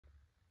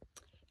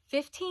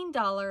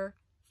$15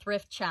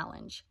 thrift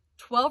challenge.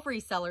 12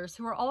 resellers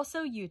who are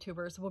also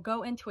YouTubers will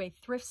go into a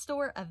thrift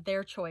store of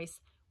their choice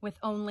with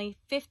only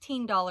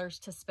 $15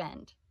 to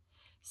spend.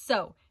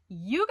 So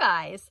you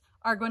guys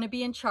are going to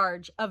be in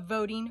charge of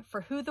voting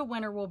for who the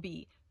winner will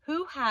be,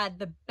 who had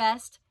the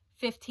best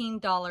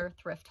 $15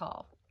 thrift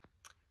haul.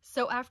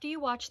 So after you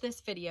watch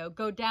this video,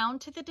 go down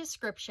to the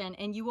description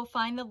and you will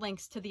find the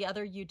links to the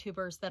other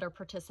YouTubers that are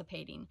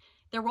participating.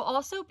 There will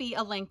also be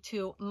a link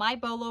to my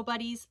Bolo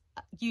Buddies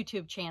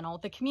YouTube channel,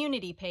 the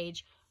community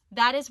page.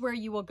 That is where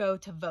you will go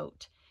to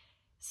vote.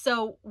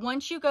 So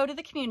once you go to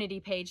the community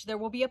page, there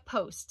will be a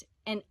post.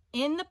 And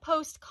in the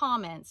post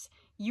comments,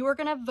 you are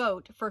going to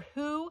vote for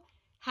who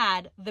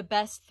had the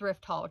best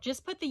thrift haul.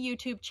 Just put the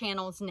YouTube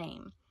channel's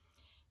name.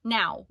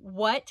 Now,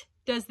 what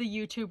does the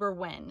YouTuber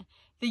win?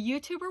 The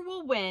YouTuber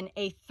will win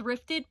a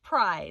thrifted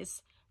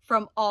prize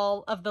from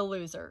all of the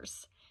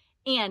losers.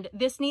 And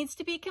this needs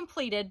to be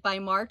completed by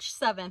March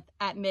 7th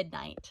at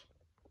midnight.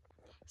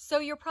 So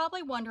you're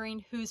probably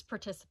wondering who's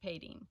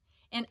participating.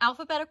 In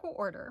alphabetical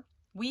order,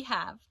 we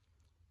have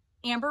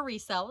Amber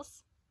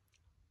Resells,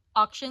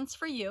 Auctions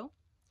for You,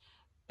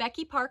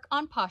 Becky Park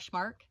on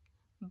Poshmark,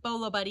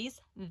 Bolo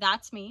Buddies,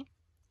 that's me,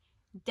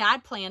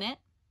 Dad Planet,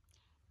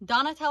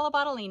 Donatella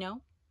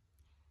Bottalino,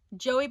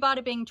 Joey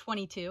Bada Bing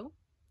 22,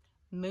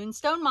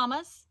 Moonstone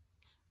Mamas,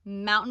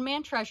 Mountain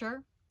Man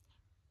Treasure,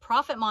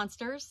 Profit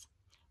Monsters,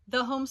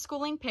 The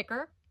Homeschooling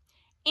Picker,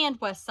 and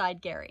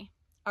Westside Gary.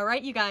 All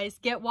right, you guys,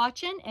 get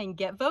watching and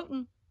get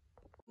voting.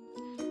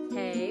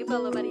 Hey,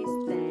 Bolo Buddies,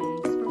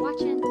 thanks for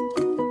watching.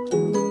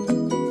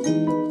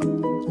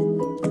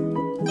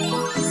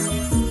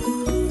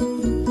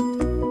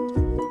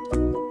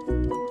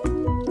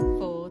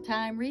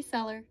 Full-time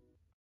reseller.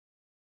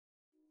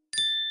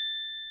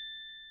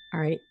 All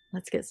right,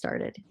 let's get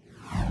started.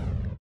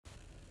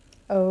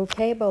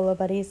 Okay, Bolo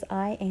Buddies,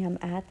 I am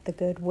at the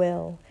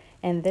Goodwill,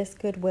 and this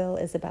Goodwill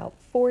is about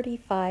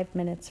 45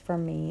 minutes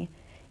from me,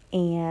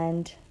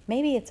 and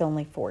maybe it's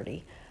only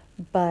 40,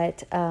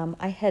 but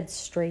I head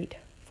straight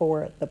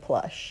for the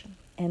plush.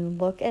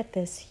 And look at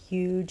this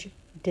huge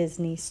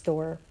Disney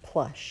Store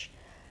plush.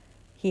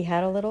 He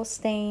had a little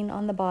stain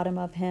on the bottom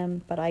of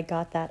him, but I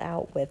got that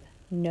out with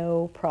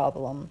no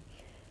problem.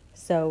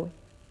 So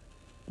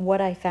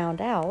what I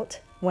found out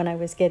when I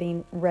was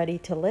getting ready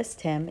to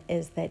list him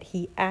is that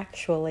he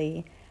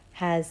actually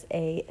has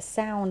a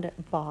sound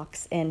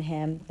box in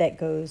him that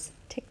goes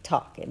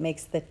tick-tock. It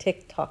makes the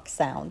tick-tock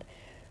sound.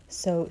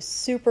 So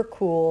super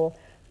cool.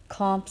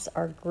 Comps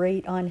are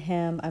great on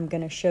him. I'm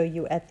going to show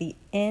you at the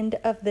end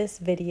of this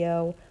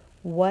video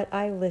what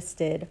I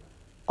listed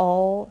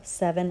all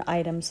 7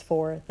 items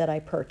for that I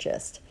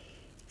purchased.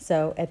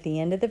 So at the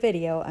end of the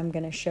video, I'm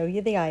going to show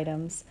you the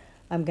items.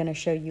 I'm going to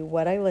show you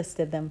what I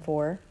listed them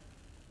for.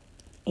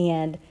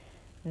 And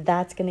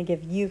that's going to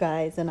give you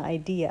guys an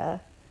idea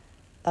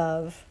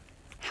of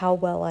how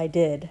well I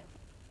did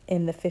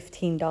in the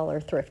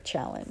 $15 thrift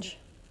challenge.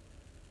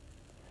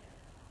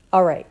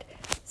 All right,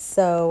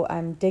 so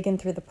I'm digging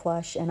through the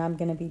plush and I'm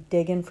going to be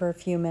digging for a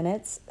few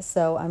minutes.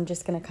 So I'm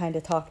just going to kind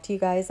of talk to you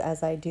guys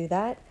as I do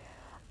that.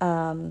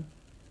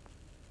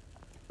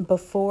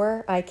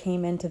 Before I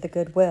came into the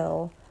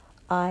Goodwill,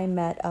 I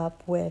met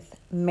up with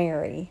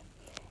Mary.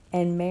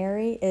 And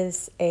Mary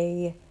is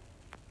a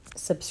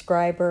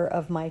subscriber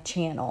of my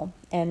channel,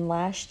 and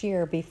last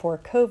year before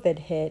COVID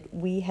hit,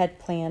 we had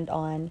planned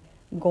on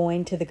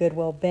going to the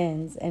Goodwill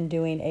bins and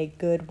doing a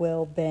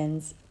Goodwill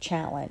bins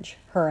challenge,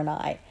 her and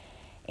I,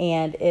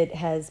 and it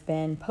has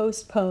been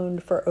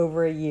postponed for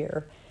over a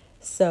year.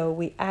 So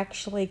we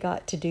actually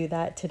got to do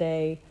that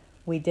today.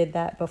 We did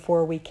that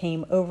before we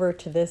came over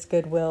to this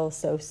Goodwill,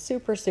 so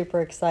super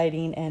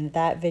exciting, and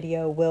that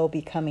video will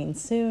be coming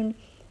soon,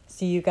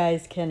 so you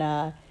guys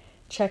can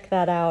check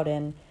that out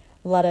and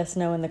let us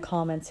know in the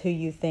comments who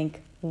you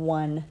think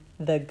won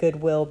the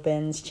Goodwill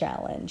Bins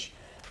Challenge.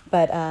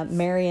 But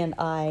Mary and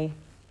I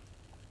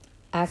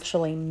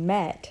actually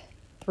met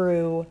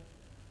through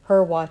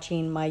her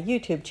watching my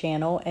YouTube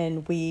channel,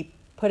 and we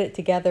put it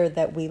together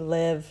that we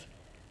live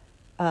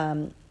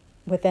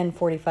within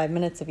 45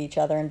 minutes of each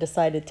other and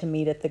decided to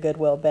meet at the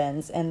Goodwill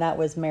Bins. And that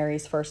was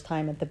Mary's first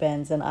time at the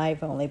bins, and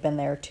I've only been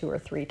there 2 or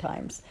 3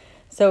 times.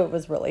 So it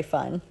was really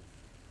fun.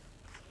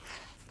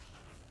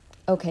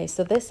 Okay,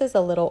 so this is a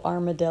little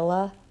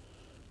armadillo.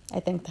 I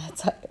think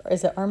that's,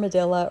 is it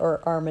armadillo or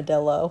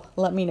armadillo?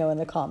 Let me know in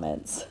the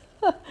comments.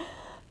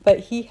 But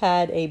he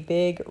had a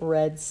big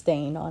red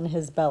stain on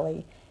his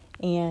belly.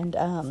 And,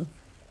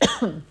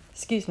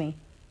 excuse me,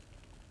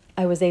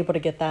 I was able to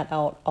get that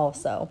out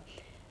also.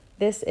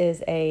 This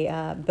is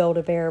a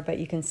Build-A-Bear, but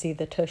you can see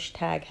the tush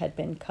tag had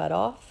been cut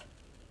off.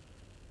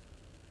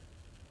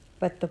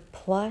 But the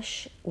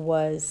plush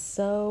was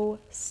so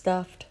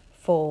stuffed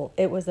full.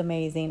 It was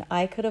amazing.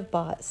 I could have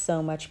bought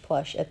so much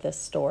plush at this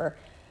store.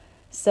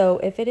 So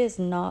if it is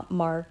not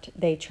marked,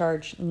 they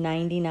charge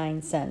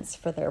 99 cents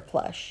for their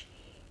plush.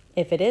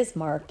 If it is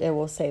marked, it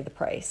will say the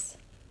price.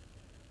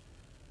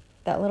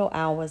 That little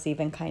owl was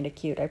even kind of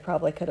cute. I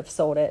probably could have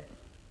sold it.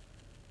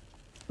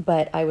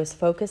 But I was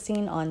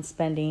focusing on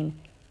spending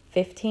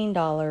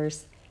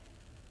 $15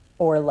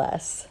 or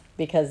less,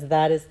 because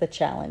that is the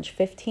challenge.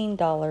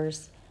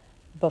 $15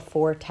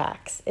 before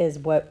tax is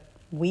what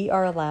we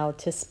are allowed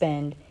to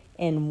spend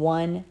in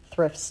one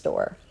thrift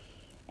store.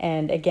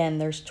 And again,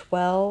 there's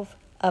 12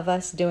 of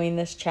us doing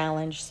this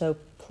challenge, so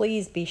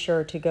please be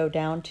sure to go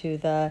down to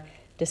the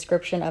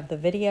description of the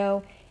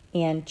video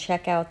and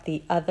check out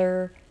the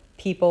other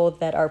people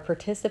that are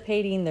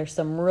participating. There's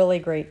some really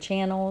great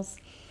channels.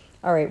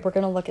 All right, we're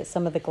going to look at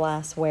some of the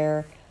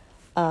glassware.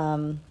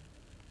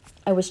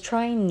 I was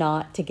trying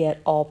not to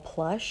get all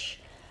plush.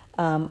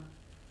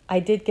 I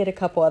did get a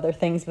couple other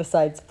things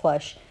besides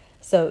plush,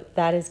 so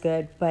that is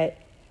good, but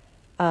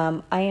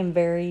I am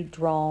very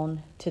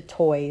drawn to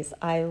toys.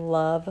 I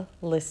love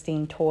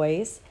listing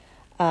toys.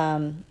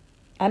 I'm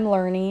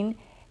learning,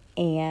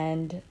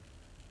 and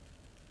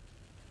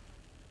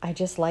I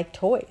just like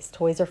toys.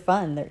 Toys are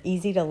fun. They're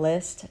easy to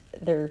list.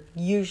 They're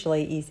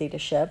usually easy to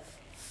ship,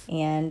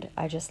 and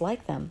I just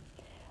like them.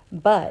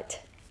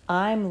 But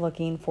I'm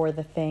looking for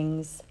the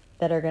things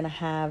that are going to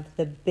have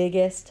the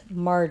biggest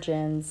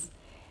margins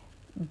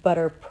but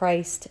are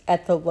priced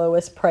at the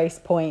lowest price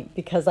point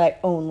because I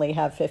only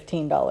have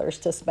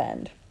 $15 to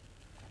spend.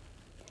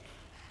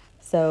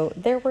 So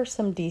there were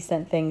some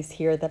decent things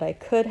here that I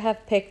could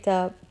have picked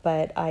up,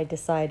 but I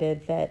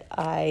decided that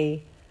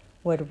I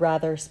would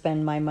rather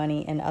spend my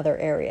money in other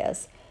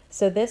areas.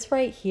 So this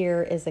right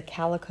here is a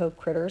Calico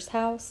Critters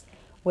house,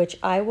 which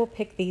I will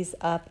pick these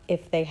up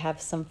if they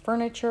have some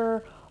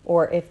furniture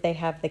or if they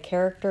have the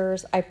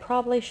characters. I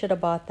probably should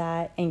have bought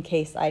that in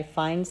case I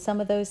find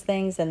some of those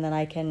things and then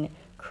I can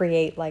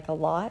create like a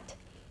lot,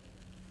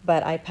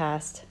 but I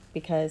passed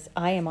because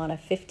I am on a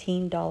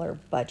 $15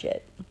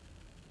 budget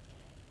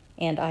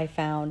and I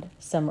found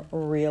some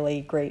really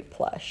great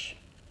plush.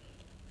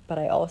 But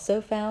I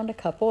also found a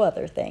couple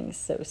other things,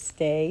 so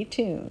stay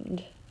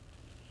tuned.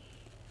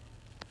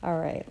 All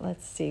right,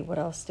 let's see, what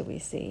else do we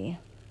see?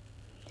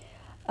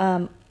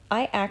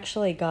 I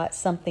actually got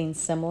something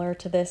similar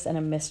to this in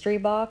a mystery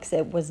box.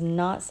 It was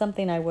not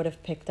something I would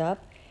have picked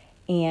up,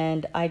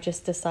 and I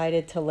just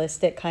decided to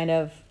list it kind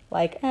of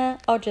like,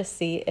 I'll just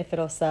see if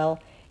it'll sell.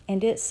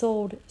 And it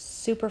sold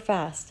super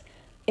fast.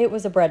 It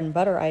was a bread and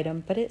butter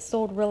item, but it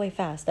sold really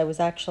fast. I was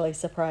actually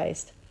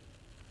surprised.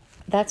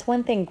 That's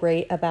one thing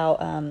great about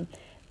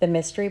the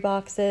mystery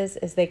boxes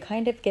is they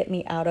kind of get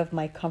me out of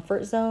my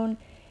comfort zone,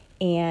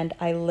 and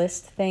I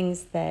list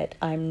things that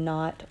I'm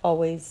not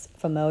always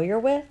familiar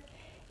with,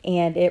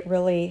 and it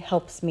really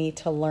helps me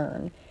to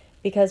learn.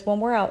 Because when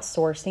we're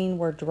outsourcing,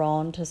 we're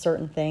drawn to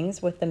certain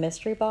things. With the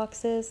mystery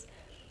boxes,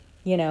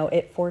 you know,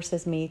 it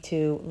forces me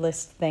to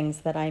list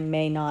things that I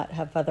may not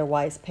have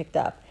otherwise picked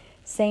up.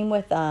 Same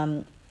with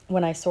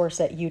when I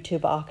source at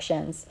YouTube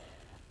auctions.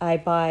 I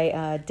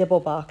buy dibble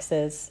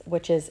boxes,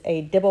 which is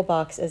a dibble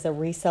box is a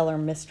reseller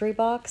mystery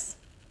box.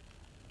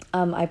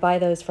 I buy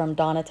those from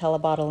Donatella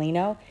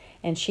Bottolino,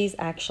 and she's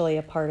actually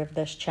a part of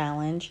this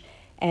challenge.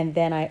 And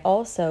then I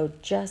also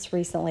just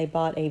recently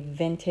bought a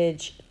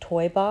vintage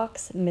toy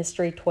box,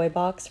 mystery toy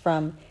box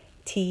from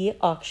T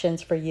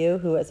Auctions for You,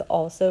 who is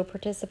also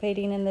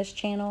participating in this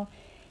channel.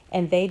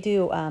 And they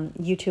do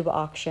YouTube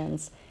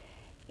auctions.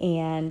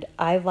 And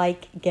I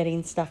like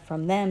getting stuff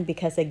from them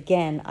because,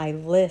 again, I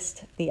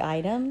list the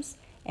items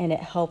and it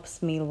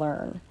helps me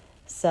learn.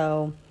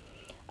 So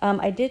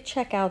I did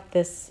check out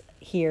this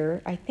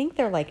here. I think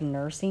they're like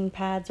nursing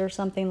pads or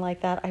something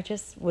like that. I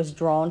just was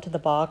drawn to the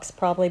box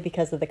probably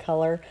because of the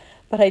color,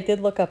 but I did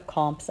look up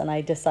comps and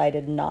I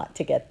decided not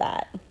to get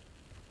that.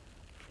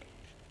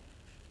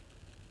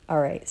 All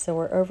right, so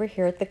we're over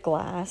here at the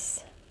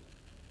glass,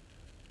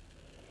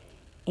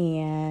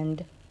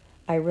 and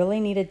I really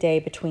need a day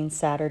between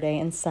Saturday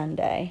and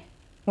Sunday,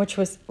 which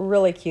was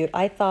really cute.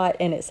 I thought,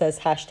 and it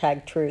says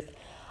 #truth,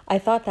 I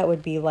thought that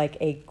would be like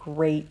a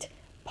great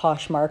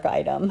Poshmark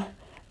item,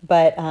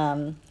 but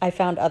I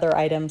found other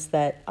items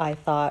that I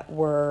thought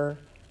were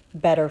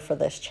better for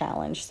this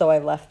challenge, so I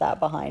left that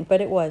behind,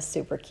 but it was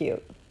super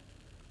cute.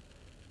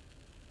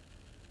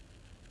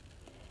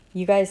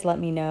 You guys let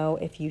me know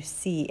if you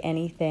see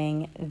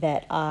anything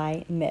that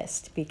I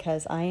missed,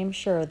 because I am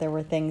sure there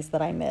were things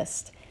that I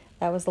missed.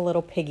 That was a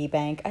little piggy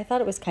bank. I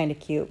thought it was kind of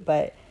cute,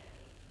 but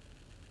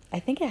I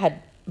think it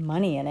had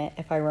money in it,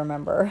 if I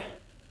remember.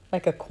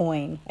 Like a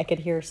coin. I could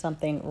hear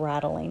something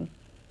rattling.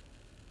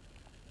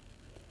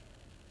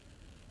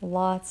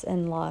 Lots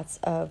and lots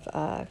of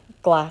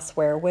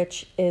glassware,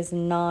 which is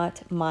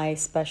not my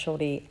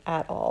specialty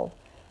at all.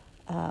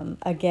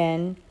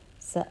 Again,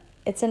 so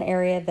it's an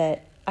area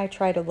that I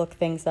try to look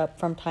things up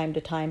from time to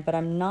time, but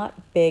I'm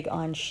not big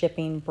on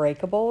shipping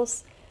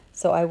breakables,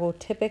 so I will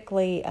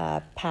typically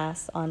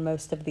pass on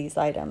most of these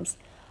items.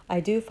 I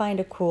do find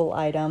a cool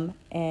item,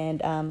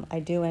 and I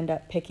do end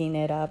up picking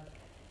it up,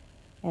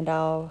 and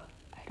I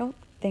don't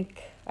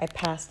think I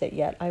passed it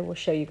yet. I will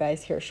show you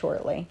guys here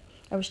shortly.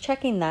 I was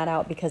checking that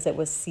out because it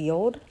was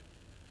sealed.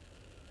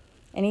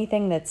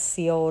 Anything that's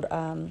sealed,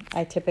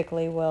 I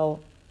typically will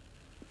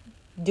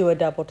do a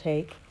double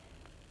take.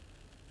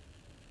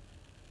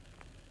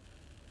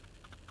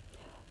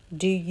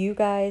 Do you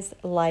guys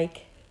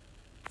like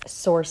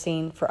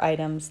sourcing for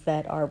items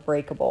that are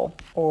breakable,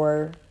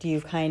 or do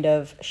you kind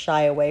of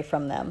shy away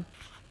from them?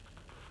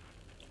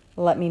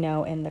 Let me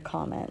know in the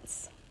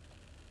comments.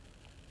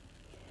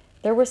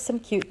 There were some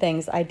cute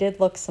things. I did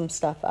look some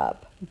stuff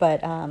up,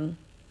 but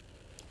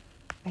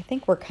I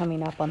think we're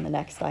coming up on the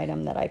next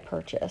item that I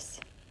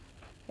purchased,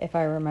 if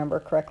I remember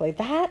correctly.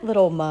 That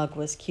little mug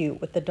was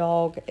cute with the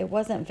dog. It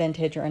wasn't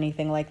vintage or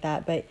anything like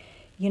that, but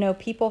you know,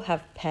 people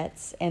have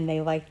pets and they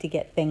like to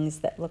get things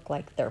that look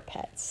like their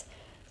pets.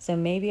 So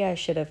maybe I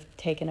should have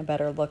taken a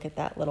better look at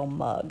that little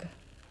mug.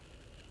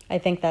 I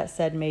think that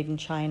said made in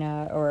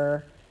China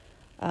or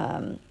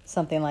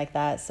something like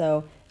that.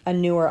 So a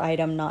newer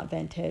item, not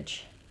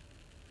vintage.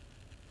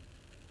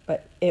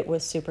 But it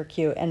was super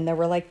cute. And there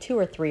were like 2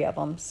 or 3 of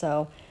them.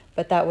 So,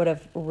 but that would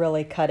have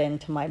really cut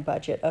into my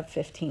budget of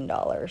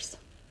 $15.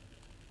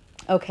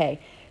 Okay,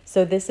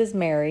 so this is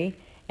Mary.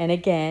 And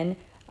again,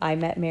 I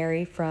met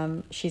Mary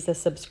she's a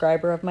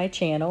subscriber of my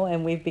channel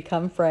and we've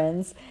become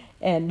friends,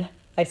 and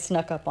I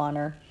snuck up on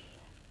her,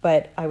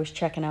 but I was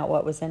checking out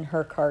what was in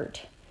her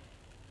cart.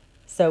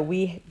 So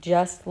we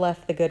just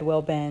left the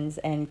Goodwill bins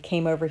and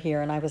came over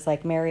here, and I was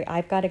like, Mary,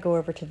 I've got to go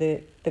over to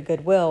the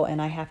Goodwill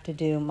and I have to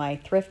do my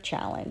thrift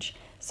challenge.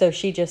 So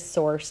she just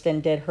sourced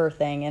and did her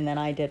thing, and then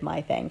I did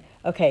my thing.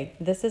 Okay,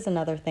 this is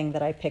another thing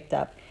that I picked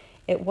up.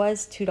 It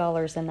was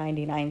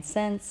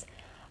 $2.99.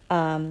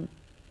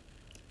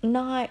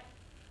 Not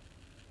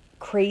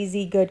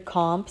crazy good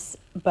comps,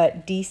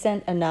 but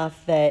decent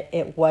enough that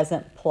it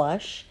wasn't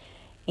plush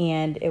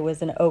and it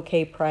was an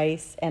okay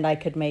price and I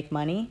could make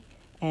money.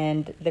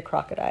 And the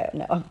crocodile,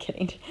 no, I'm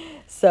kidding.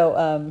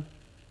 So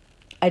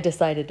I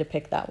decided to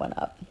pick that one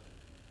up.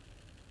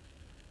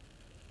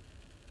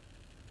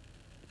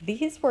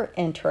 These were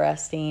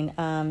interesting.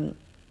 I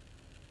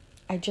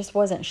just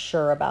wasn't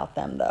sure about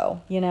them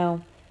though, you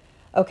know.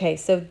 Okay,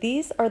 so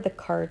these are the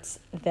carts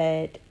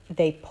that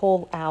they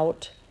pull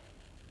out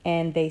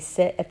and they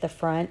sit at the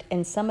front,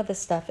 and some of the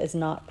stuff is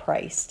not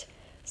priced.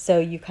 So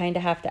you kind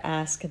of have to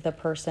ask the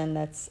person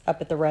that's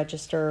up at the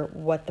register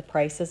what the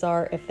prices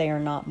are if they are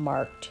not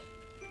marked.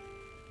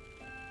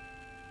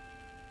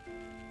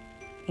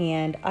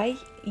 And I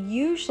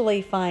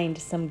usually find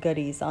some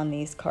goodies on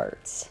these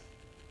carts.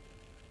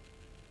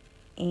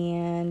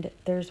 And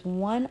there's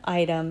one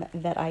item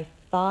that I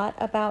thought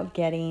about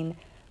getting.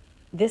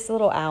 This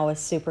little owl is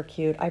super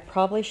cute. I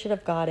probably should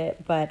have got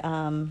it, but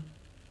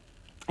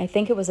I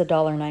think it was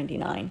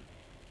 $1.99.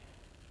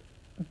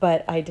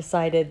 But I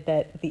decided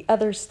that the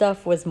other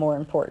stuff was more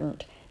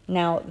important.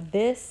 Now,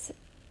 this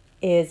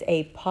is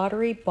a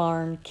Pottery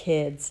Barn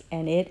Kids,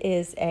 and it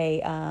is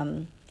a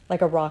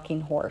like a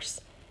rocking horse.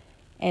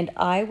 And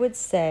I would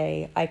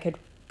say I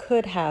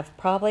could have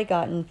probably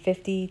gotten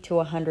 $50 to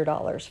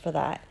 $100 for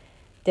that,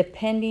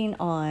 depending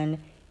on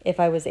if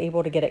I was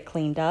able to get it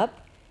cleaned up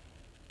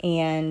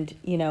and,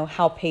 you know,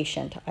 how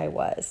patient I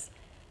was.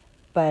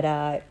 But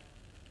I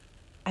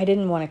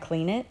didn't want to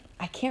clean it.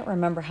 I can't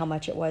remember how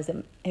much it was.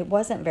 It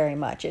wasn't very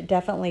much. It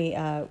definitely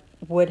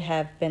would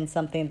have been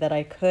something that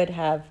I could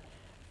have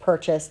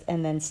purchased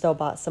and then still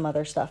bought some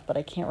other stuff, but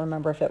I can't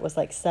remember if it was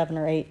like $7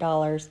 or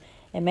 $8.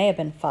 It may have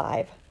been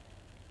 $5.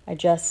 I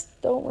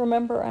just don't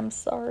remember. I'm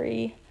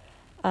sorry.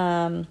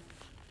 Checking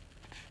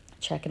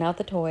out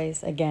the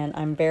toys. Again,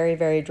 I'm very,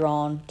 very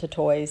drawn to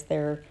toys.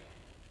 They're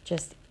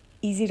just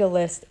easy to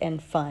list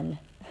and fun.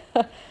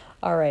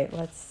 All right,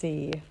 let's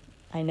see.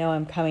 I know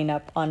I'm coming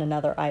up on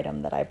another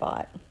item that I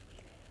bought.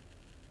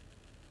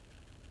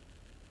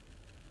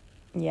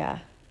 Yeah,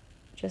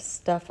 just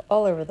stuff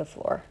all over the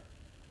floor.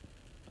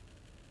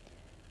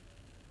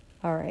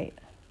 All right.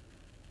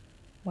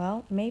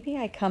 Well, maybe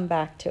I come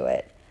back to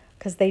it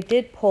because they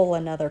did pull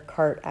another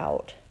cart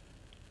out.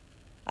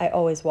 I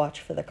always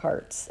watch for the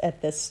carts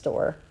at this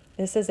store.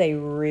 This is a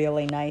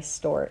really nice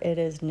store. It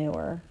is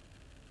newer.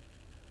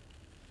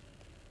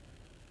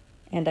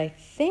 And I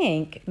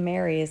think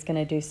Mary is going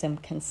to do some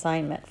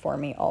consignment for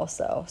me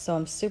also. So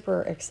I'm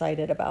super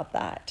excited about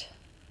that.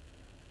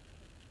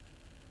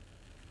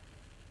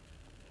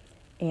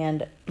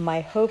 And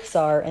my hopes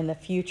are in the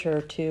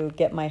future to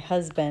get my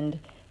husband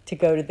to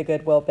go to the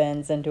Goodwill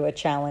bins and do a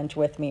challenge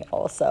with me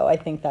also. I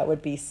think that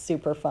would be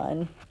super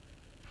fun.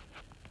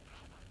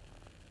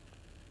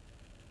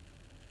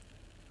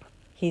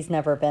 He's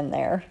never been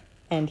there,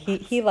 and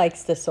he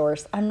likes to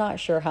source. I'm not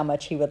sure how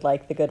much he would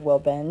like the Goodwill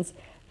bins,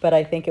 but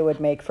I think it would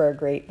make for a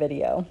great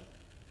video.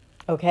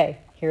 Okay,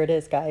 here it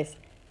is, guys.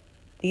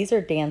 These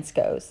are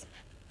Danskos,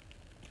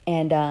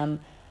 and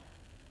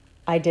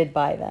I did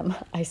buy them.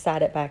 I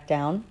sat it back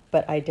down,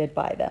 but I did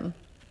buy them.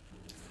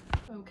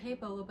 Okay,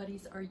 Bolo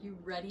Buddies, are you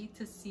ready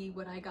to see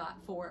what I got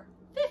for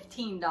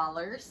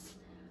 $15?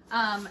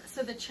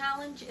 So the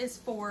challenge is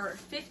for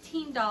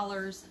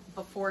 $15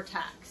 before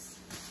tax.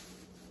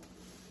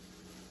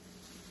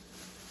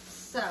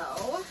 So,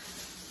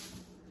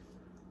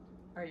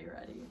 are you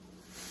ready?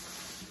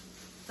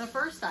 The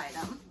first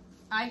item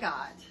I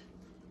got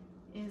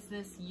is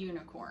this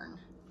unicorn.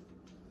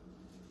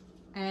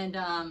 And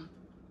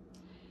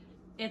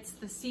it's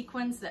the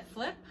sequins that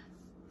flip,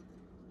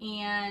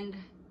 and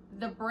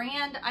The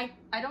brand, I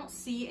don't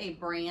see a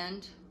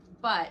brand,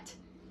 but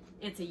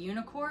it's a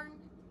unicorn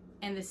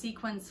and the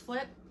sequins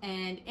flip,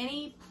 and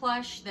any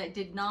plush that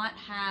did not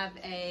have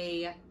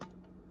a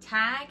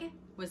tag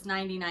was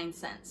 99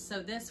 cents.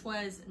 So this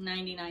was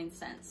 99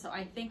 cents. So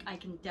I think I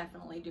can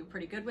definitely do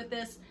pretty good with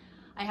this.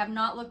 I have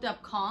not looked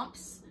up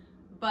comps,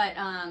 but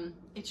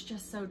it's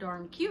just so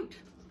darn cute.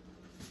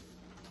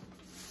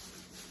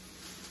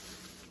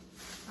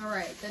 All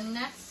right, the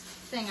next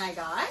thing I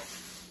got.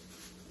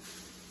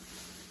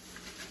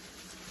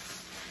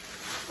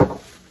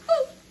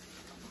 Oh,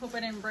 hope I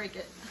didn't break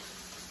it.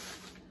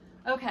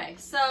 Okay,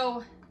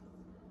 so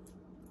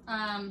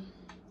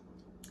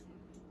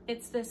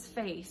it's this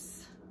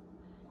face,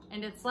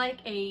 and it's like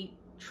a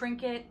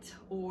trinket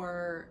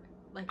or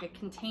like a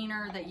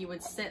container that you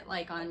would sit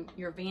like on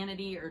your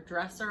vanity or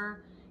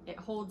dresser. It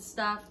holds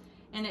stuff,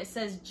 and it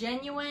says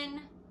genuine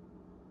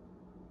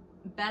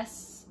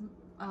best,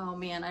 oh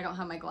man, I don't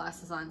have my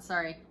glasses on,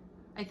 sorry.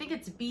 I think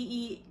it's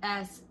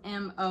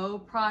BESMO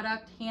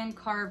product, hand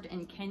carved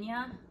in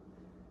Kenya.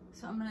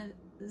 So I'm gonna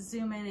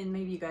zoom in and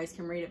maybe you guys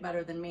can read it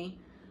better than me.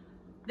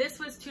 This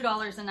was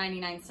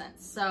 $2.99,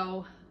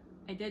 so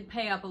I did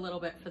pay up a little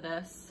bit for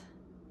this.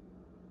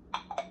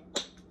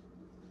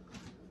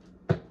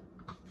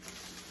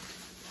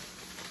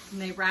 And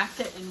they wrapped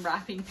it in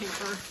wrapping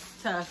paper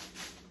to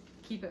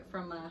keep it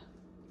from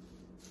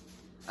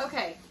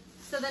Okay,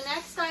 so the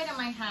next item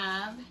I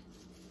have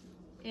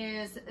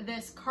is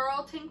this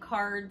Carlton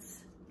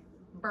Cards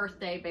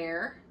birthday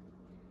bear,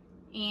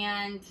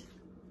 and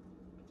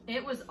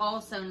it was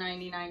also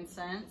 99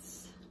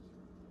 cents.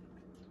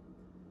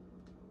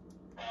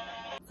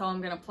 That's all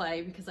I'm gonna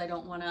play because I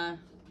don't wanna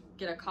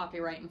get a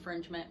copyright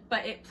infringement,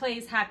 but it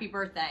plays Happy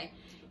Birthday.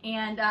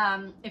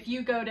 And if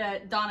you go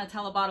to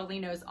Donatella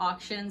Bottolino's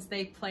auctions,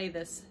 they play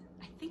this,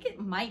 I think it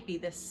might be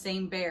this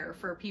same bear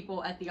for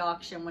people at the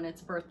auction when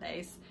it's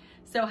birthdays.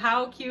 So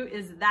how cute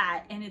is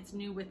that? And it's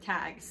new with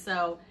tags.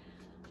 So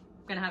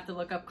I'm gonna have to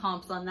look up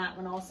comps on that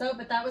one also,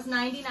 but that was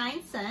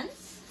 99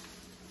 cents.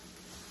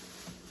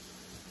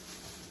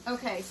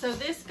 Okay, so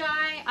this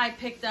guy I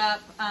picked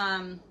up,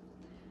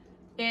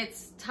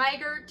 it's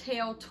Tiger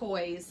Tail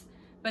Toys,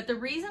 but the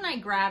reason I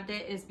grabbed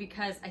it is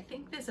because I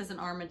think this is an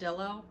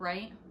armadillo,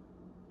 right?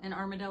 An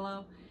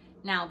armadillo.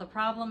 Now the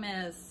problem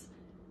is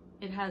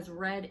it has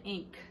red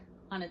ink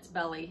on its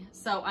belly,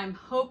 so I'm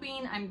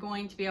hoping I'm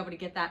going to be able to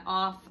get that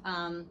off.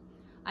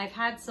 I've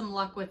had some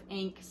luck with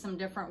ink some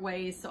different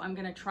ways, so I'm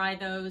gonna try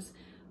those,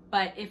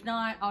 but if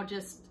not, I'll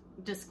just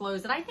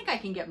disclose it. I think I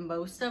can get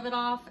most of it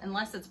off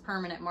unless it's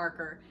permanent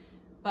marker,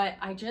 but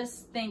I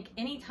just think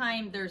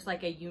anytime there's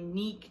like a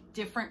unique,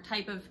 different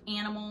type of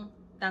animal,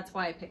 that's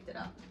why I picked it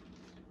up.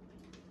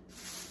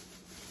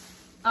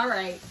 All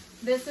right,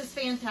 this is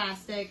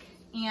fantastic.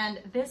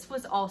 And this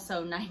was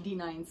also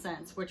 99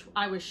 cents, which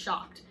I was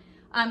shocked.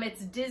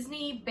 It's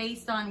Disney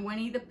based on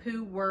Winnie the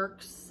Pooh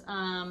Works.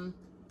 I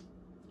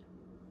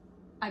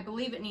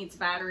believe it needs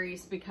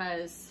batteries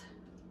because,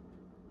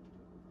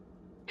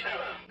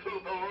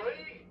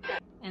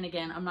 and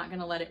again, I'm not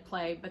gonna let it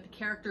play, but the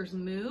characters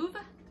move,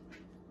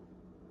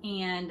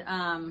 and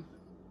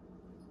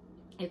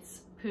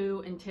it's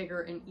Pooh and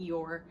Tigger and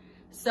Eeyore.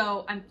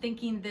 So I'm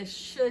thinking this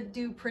should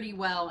do pretty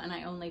well, and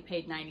I only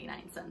paid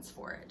 99 cents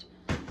for it.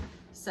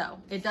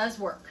 So it does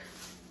work.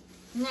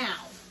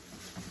 Now,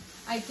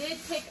 I did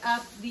pick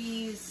up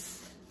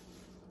these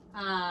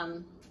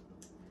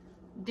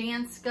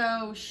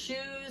Dansko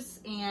shoes,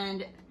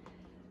 and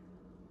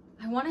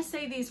I want to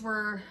say these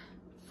were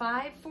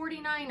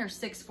 $5.49 or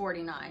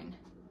 $6.49.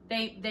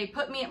 They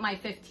put me at my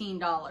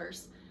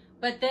 $15,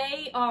 but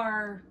they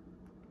are,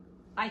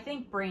 I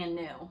think, brand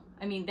new.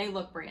 I mean, they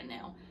look brand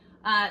new.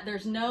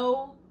 There's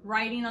no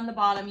writing on the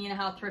bottom. You know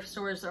how thrift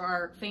stores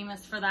are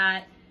famous for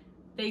that.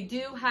 They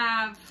do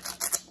have,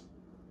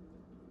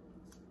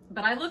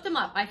 but I looked them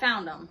up, I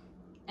found them,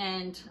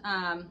 and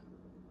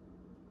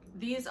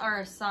these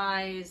are a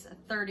size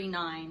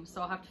 39,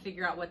 so I'll have to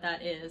figure out what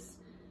that is.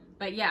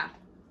 But yeah,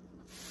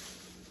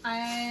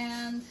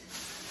 and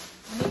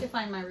I need to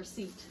find my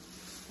receipt,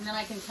 and then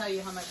I can tell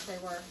you how much they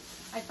were.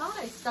 I thought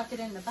I stuck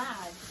it in the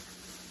bag.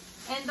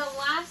 And the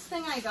last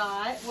thing I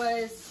got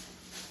was,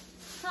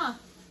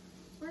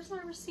 where's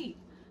my receipt?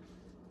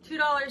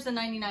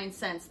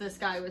 $2.99. This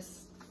guy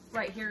was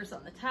right here is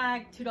on the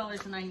tag,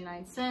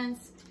 $2.99.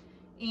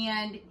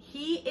 And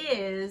he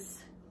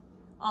is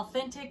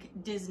Authentic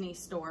Disney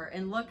Store.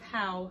 And look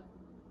how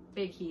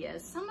big he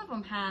is. Some of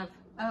them have,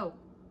 oh,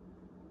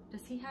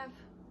 does he have?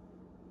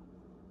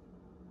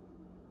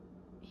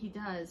 He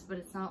does, but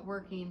it's not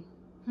working.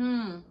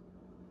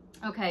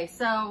 Okay,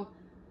 so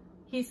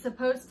he's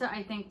supposed to,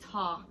 I think,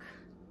 talk.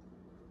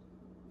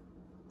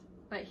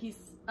 But he's,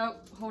 oh,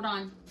 hold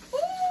on. Oh,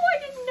 I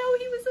didn't know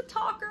he was a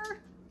talker.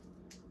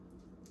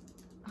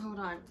 Hold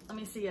on, let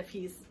me see if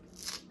he's,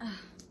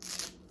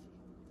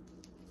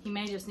 he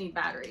may just need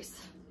batteries.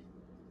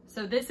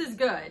 So this is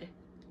good.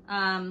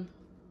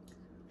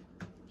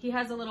 He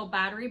has a little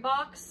battery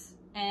box,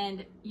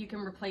 and you can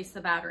replace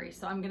the battery.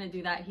 So I'm gonna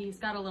do that. He's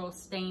got a little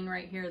stain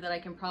right here that I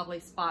can probably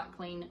spot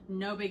clean,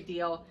 no big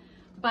deal.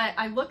 But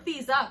I looked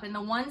these up, and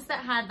the ones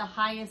that had the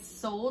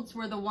highest solds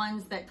were the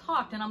ones that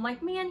talked. And I'm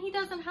like, man, he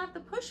doesn't have the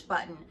push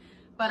button.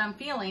 But I'm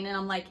feeling, and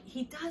I'm like,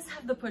 he does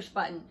have the push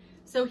button.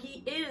 So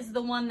he is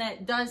the one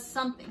that does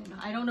something.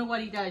 I don't know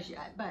what he does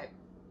yet, but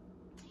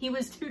he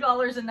was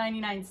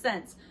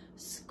 $2.99.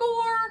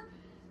 Score!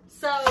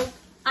 So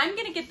I'm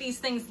gonna get these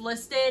things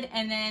listed,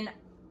 and then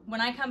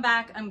when I come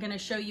back, I'm gonna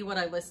show you what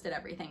I listed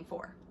everything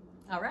for.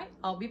 All right,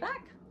 I'll be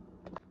back.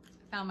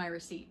 Found my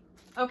receipt.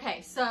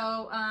 Okay,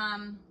 so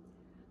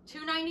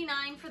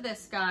 $2.99 for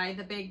this guy,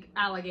 the big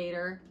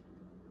alligator.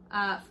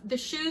 The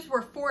shoes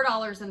were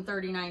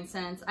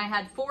 $4.39. I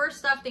had 4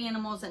 stuffed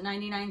animals at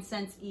 99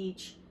 cents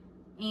each.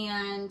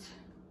 And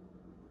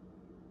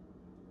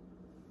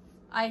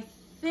I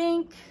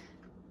think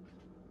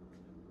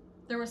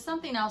there was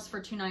something else for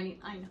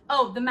 $2.99.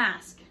 Oh, the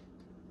mask.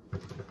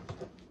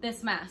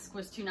 This mask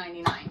was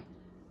 $2.99.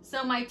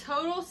 So my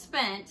total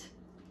spent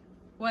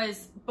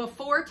was,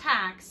 before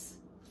tax,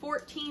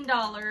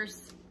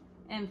 $14.33.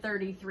 Do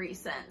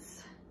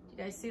you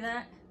guys see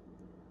that?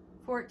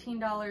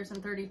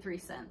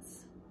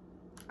 $14.33.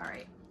 All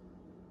right.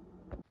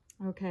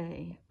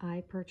 Okay,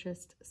 I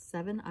purchased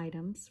 7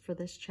 items for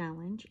this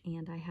challenge,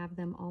 and I have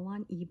them all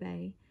on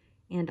eBay,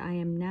 and I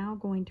am now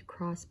going to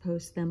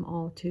cross-post them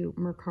all to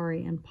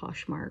Mercari and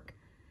Poshmark.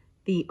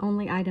 The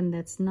only item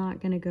that's not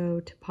going to go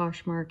to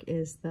Poshmark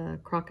is the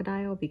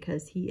crocodile,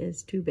 because he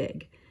is too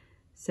big.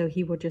 So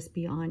he will just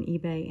be on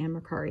eBay and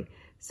Mercari.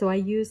 So I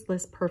used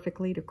List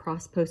Perfectly to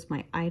cross-post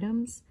my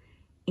items,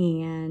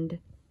 and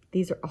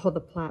these are all the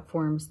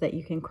platforms that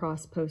you can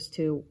cross-post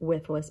to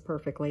with List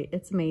Perfectly.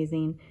 It's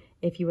amazing.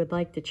 If you would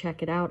like to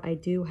check it out, I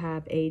do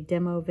have a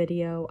demo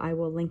video. I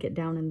will link it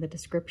down in the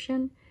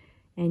description,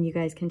 and you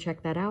guys can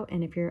check that out.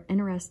 And if you're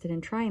interested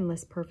in trying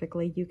List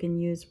Perfectly, you can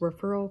use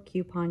referral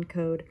coupon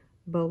code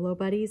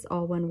bolobuddies,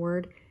 all one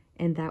word,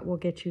 and that will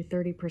get you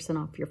 30%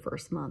 off your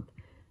first month.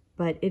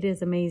 But it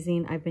is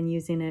amazing. I've been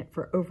using it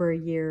for over a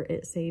year.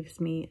 It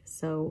saves me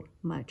so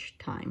much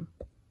time.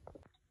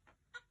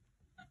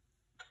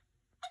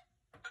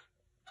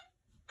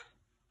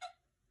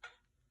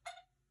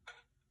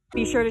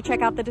 Be sure to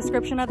check out the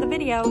description of the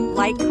video.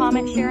 Like,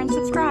 comment, share, and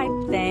subscribe.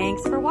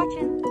 Thanks for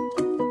watching.